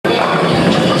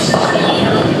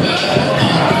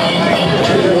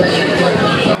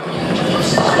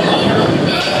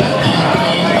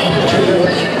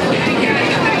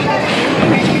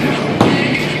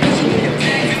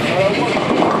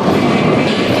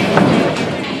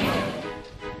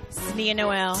and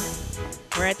Noelle.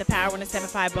 We're at the Power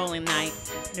 107.5 bowling night.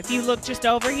 And if you look just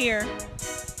over here,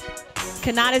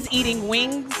 Konata's eating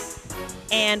wings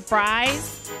and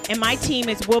fries, and my team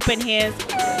is whooping his.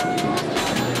 Power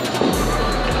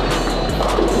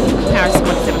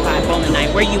 107.5 bowling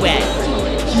night. Where you at?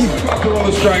 Roll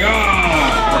a strike.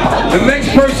 The next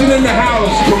person in the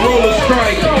house to roll a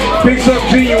strike picks up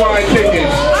genuine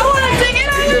tickets. I want a ticket.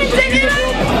 I want a ticket.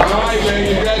 All right,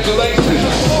 man. Congratulations.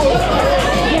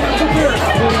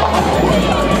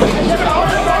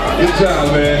 Good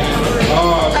job, man.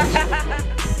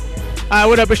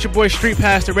 What up? It's your boy Street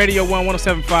Pastor, Radio 1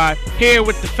 107.5. Here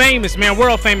with the famous, man,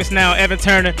 world famous now, Evan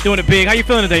Turner, doing it big. How you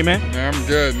feeling today, man? Man, I'm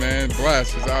good, man.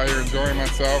 Blessed. Just out here enjoying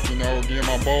myself, you know, getting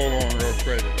my bowl on real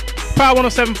quick. Power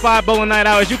 107.5 bowling night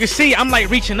out. As you can see, I'm like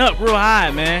reaching up real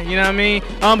high, man. You know what I mean?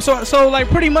 So like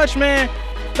pretty much, man.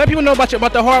 Let people know about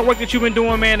the hard work that you've been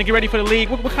doing, man, to get ready for the league.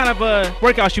 What kind of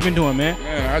workouts you been doing, man?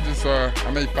 Man,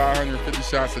 I make 550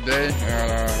 shots a day,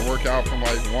 and I work out from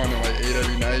like 1 to like 8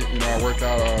 every night. You know, I work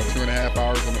out 2.5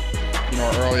 hours in the,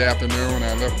 early afternoon.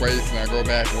 I lift weights and I go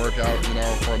back and work out,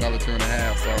 for another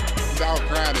 2.5. So it's out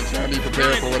grinding, trying to be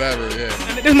prepared for whatever. Yeah.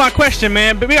 And this is my question,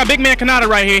 man. But we got big man Konata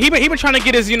right here. He been trying to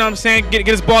get his, get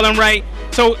his ball in right.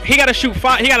 So he got to shoot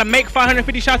he got to make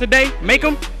 550 shots a day. Make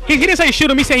them. He didn't say shoot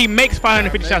him. He said he makes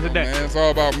 550 shots a day. Man, it's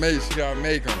all about mates. You gotta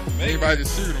make them. Anybody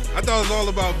just shoot them. I thought it was all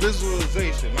about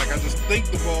visualization. Like I just think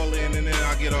the ball in and then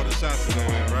I get all the shots in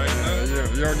there, right?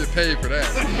 Yeah, you don't get paid for that.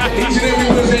 Each and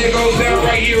every Wednesday goes down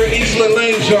right here at Eastland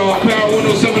Lanes, y'all. Power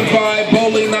 107.5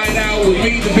 bowling night out with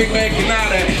me, the big man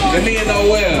Konata, and me and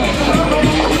Noelle.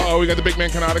 Oh, we got the big man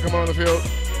Konata coming on the field.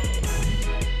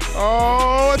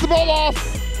 Oh, it's a ball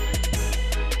off.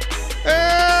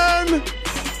 And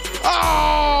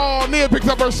Nia picks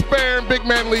up her spare and big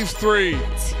man leaves 3.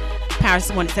 Power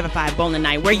 107.5 bowling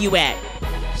night. Where you at?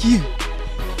 Yeah.